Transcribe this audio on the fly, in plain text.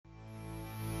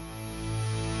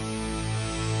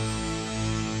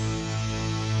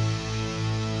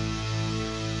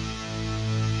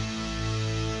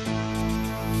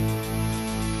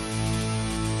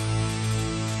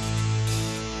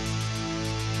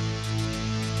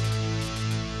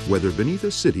whether beneath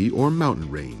a city or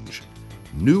mountain range.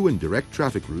 New and direct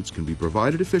traffic routes can be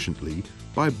provided efficiently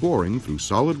by boring through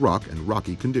solid rock and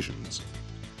rocky conditions.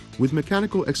 With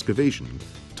mechanical excavation,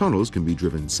 tunnels can be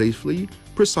driven safely,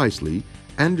 precisely,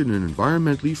 and in an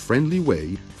environmentally friendly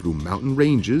way through mountain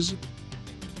ranges,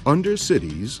 under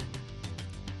cities,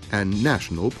 and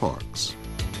national parks.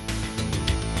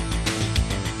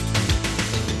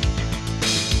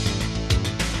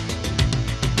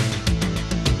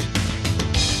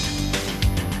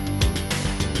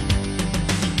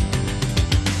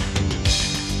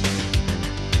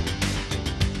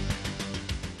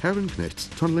 Herrenknecht's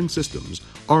tunneling systems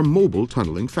are mobile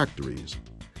tunneling factories.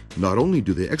 Not only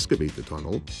do they excavate the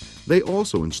tunnel, they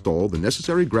also install the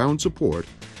necessary ground support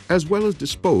as well as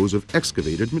dispose of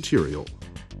excavated material.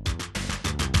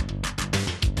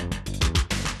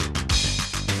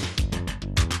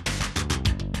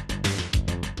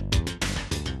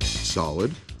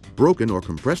 Solid, broken or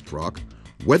compressed rock,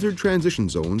 weathered transition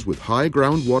zones with high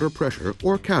groundwater pressure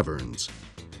or caverns.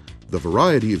 The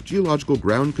variety of geological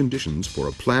ground conditions for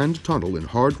a planned tunnel in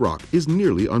hard rock is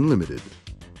nearly unlimited.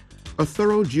 A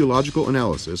thorough geological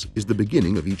analysis is the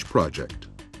beginning of each project.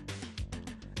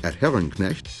 At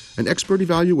Herrenknecht, an expert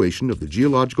evaluation of the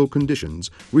geological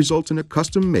conditions results in a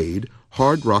custom-made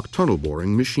hard rock tunnel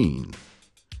boring machine.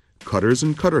 Cutters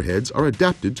and cutter heads are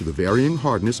adapted to the varying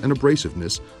hardness and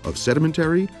abrasiveness of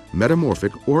sedimentary,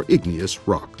 metamorphic, or igneous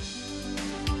rock.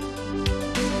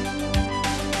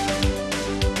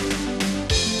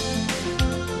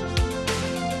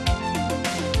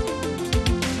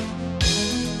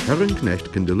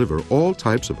 Herrenknecht can deliver all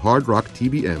types of hard rock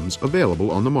TBMs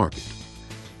available on the market.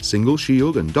 Single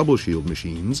shield and double shield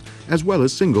machines, as well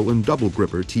as single and double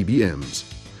gripper TBMs.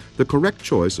 The correct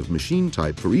choice of machine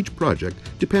type for each project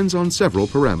depends on several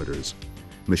parameters.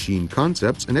 Machine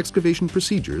concepts and excavation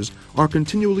procedures are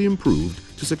continually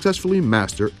improved to successfully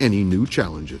master any new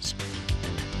challenges.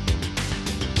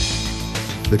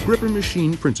 The gripper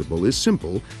machine principle is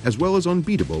simple as well as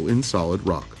unbeatable in solid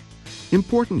rock.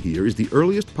 Important here is the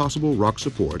earliest possible rock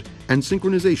support and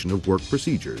synchronization of work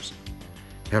procedures.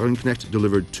 Herrenknecht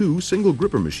delivered 2 single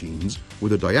gripper machines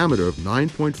with a diameter of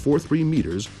 9.43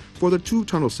 meters for the 2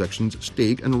 tunnel sections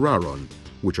Steg and Raron,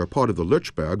 which are part of the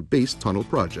Lötschberg Base Tunnel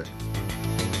project.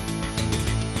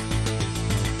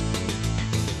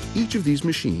 Each of these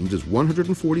machines is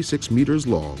 146 meters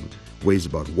long, weighs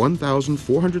about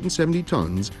 1,470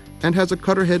 tons, and has a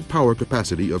cutter head power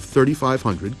capacity of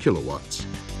 3,500 kilowatts.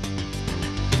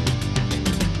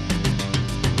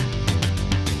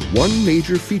 One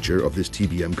major feature of this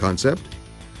TBM concept: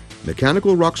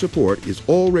 mechanical rock support is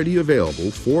already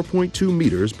available 4.2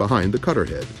 meters behind the cutter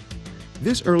head.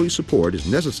 This early support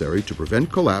is necessary to prevent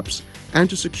collapse and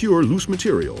to secure loose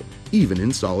material, even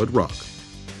in solid rock.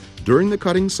 During the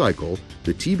cutting cycle,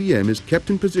 the TBM is kept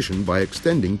in position by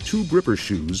extending 2 gripper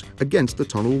shoes against the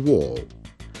tunnel wall.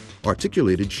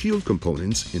 Articulated shield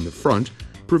components in the front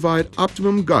provide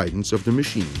optimum guidance of the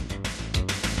machine.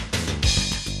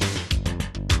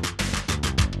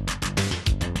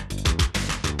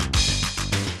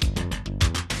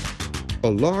 A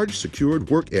large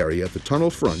secured work area at the tunnel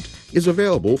front is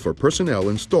available for personnel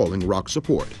installing rock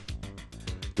support.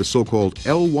 The so-called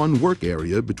L1 work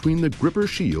area between the gripper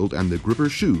shield and the gripper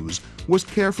shoes was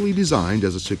carefully designed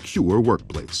as a secure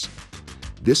workplace.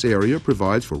 This area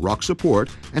provides for rock support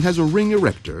and has a ring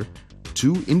erector,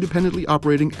 2 independently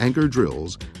operating anchor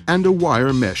drills, and a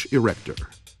wire mesh erector.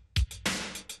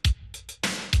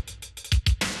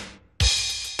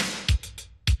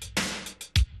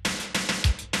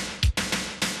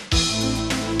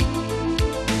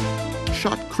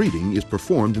 Shotcreting is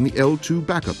performed in the L2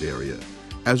 backup area,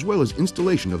 as well as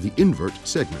installation of the invert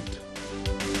segment.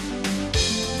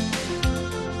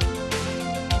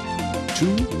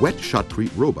 2 wet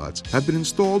shotcrete robots have been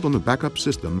installed on the backup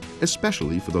system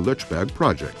especially for the Lötschberg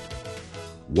project.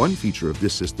 One feature of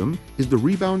this system is the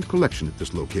rebound collection at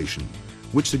this location,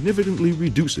 which significantly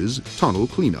reduces tunnel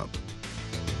cleanup.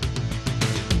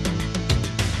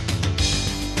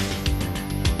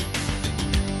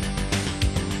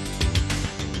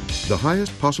 The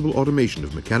highest possible automation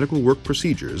of mechanical work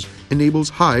procedures enables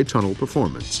high tunnel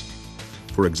performance.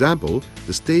 For example,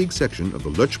 the Steg section of the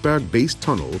Lötschberg Base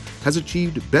Tunnel has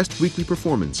achieved best weekly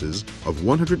performances of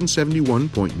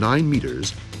 171.9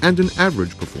 meters and an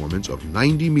average performance of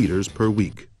 90 meters per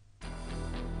week.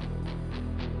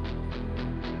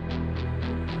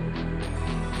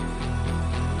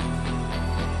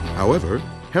 However,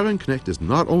 Herrenknecht is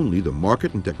not only the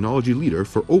market and technology leader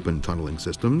for open tunneling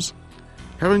systems.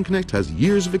 Herrenknecht has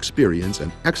years of experience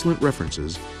and excellent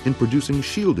references in producing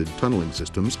shielded tunneling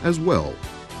systems as well.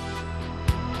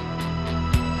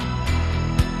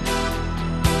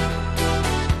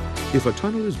 If a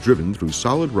tunnel is driven through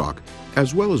solid rock,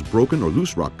 as well as broken or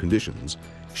loose rock conditions,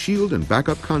 shield and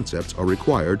backup concepts are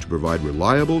required to provide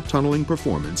reliable tunneling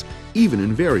performance even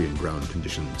in varying ground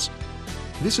conditions.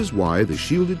 This is why the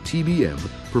shielded TBM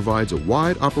provides a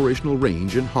wide operational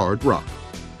range in hard rock.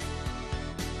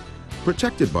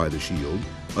 Protected by the shield,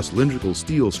 a cylindrical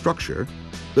steel structure,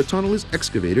 the tunnel is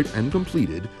excavated and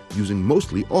completed using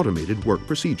mostly automated work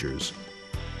procedures.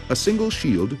 A single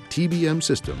shield TBM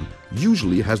system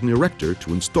usually has an erector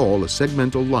to install a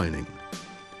segmental lining.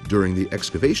 During the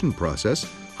excavation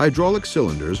process, hydraulic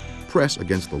cylinders press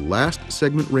against the last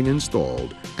segment ring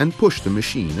installed and push the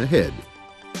machine ahead.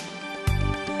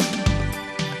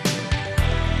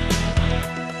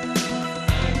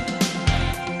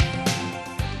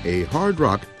 A hard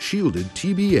rock shielded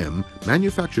TBM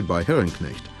manufactured by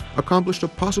Herrenknecht accomplished a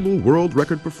possible world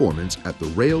record performance at the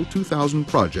Rail 2000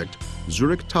 project,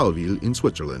 Zurich-Talwil in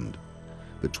Switzerland.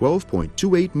 The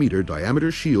 12.28-meter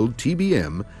diameter shield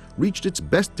TBM reached its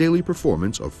best daily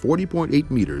performance of 40.8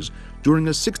 meters during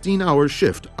a 16-hour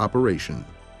shift operation.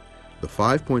 The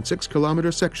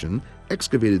 5.6-kilometer section,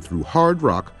 excavated through hard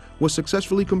rock, was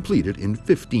successfully completed in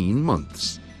 15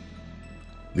 months.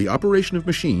 The operation of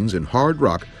machines in hard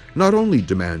rock not only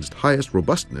demands highest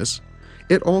robustness,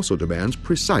 it also demands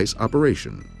precise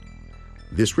operation.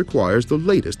 This requires the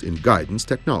latest in guidance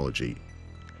technology.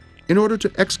 In order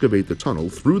to excavate the tunnel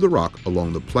through the rock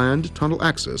along the planned tunnel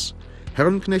axis,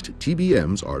 Herrenknecht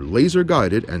TBMs are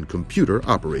laser-guided and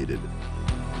computer-operated.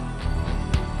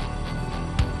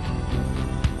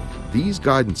 These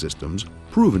guidance systems,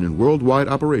 proven in worldwide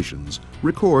operations,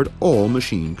 record all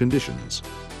machine conditions.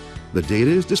 The data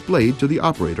is displayed to the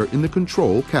operator in the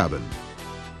control cabin.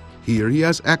 Here he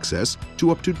has access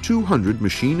to up to 200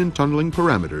 machine and tunneling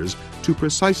parameters to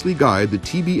precisely guide the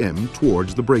TBM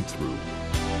towards the breakthrough.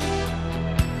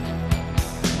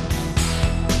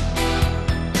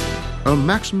 A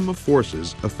maximum of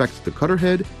forces affects the cutter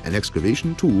head and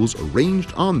excavation tools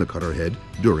arranged on the cutter head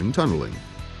during tunneling.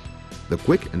 The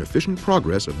quick and efficient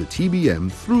progress of the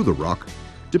TBM through the rock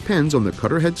depends on the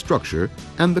cutter head structure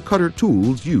and the cutter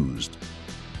tools used.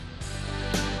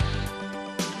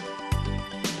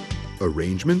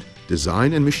 Arrangement,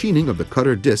 design, and machining of the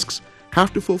cutter discs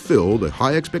have to fulfill the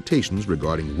high expectations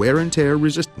regarding wear and tear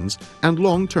resistance and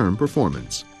long-term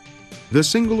performance. The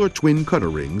single or twin cutter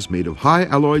rings made of high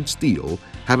alloyed steel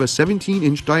have a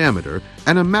 17-inch diameter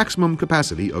and a maximum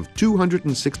capacity of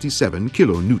 267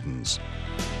 kilonewtons.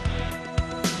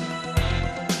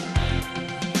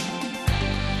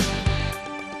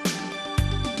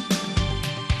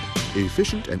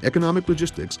 Efficient and economic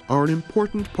logistics are an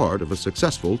important part of a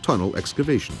successful tunnel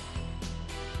excavation.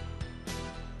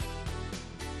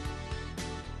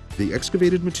 The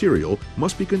excavated material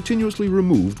must be continuously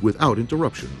removed without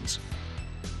interruptions.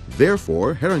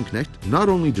 Therefore, Herrenknecht not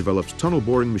only develops tunnel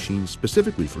boring machines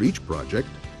specifically for each project,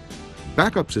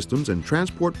 backup systems and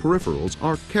transport peripherals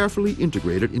are carefully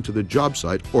integrated into the job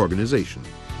site organization.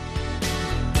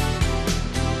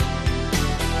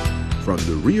 From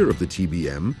the rear of the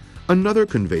TBM, another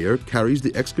conveyor carries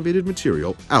the excavated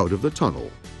material out of the tunnel.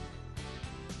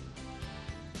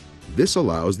 This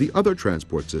allows the other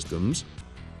transport systems,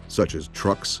 such as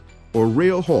trucks or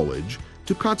rail haulage,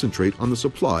 to concentrate on the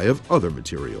supply of other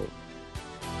material.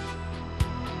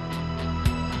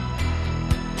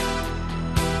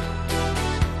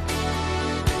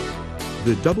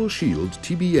 The double-shield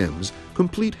TBMs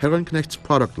complete Herrenknecht's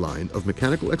product line of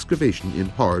mechanical excavation in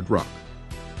hard rock.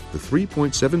 The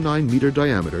 3.79-meter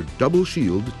diameter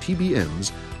double-shield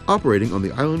TBMs operating on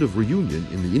the island of Reunion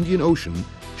in the Indian Ocean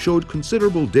showed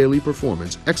considerable daily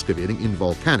performance excavating in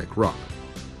volcanic rock.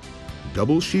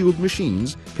 Double-shield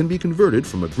machines can be converted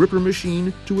from a gripper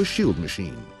machine to a shield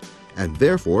machine, and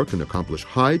therefore can accomplish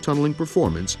high tunneling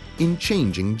performance in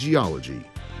changing geology.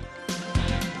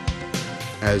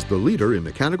 As the leader in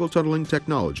mechanical tunneling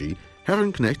technology,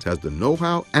 Herrenknecht has the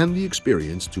know-how and the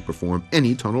experience to perform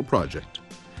any tunnel project.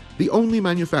 The only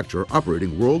manufacturer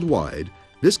operating worldwide,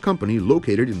 this company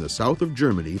located in the south of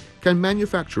Germany can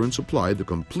manufacture and supply the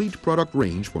complete product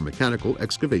range for mechanical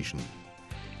excavation.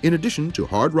 In addition to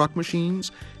hard rock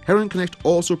machines, Herrenknecht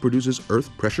also produces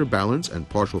earth pressure balance and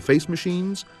partial face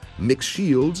machines, mixed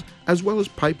shields, as well as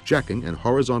pipe jacking and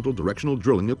horizontal directional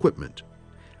drilling equipment.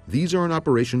 These are in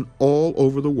operation all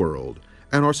over the world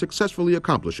and are successfully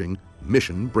accomplishing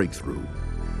mission breakthrough.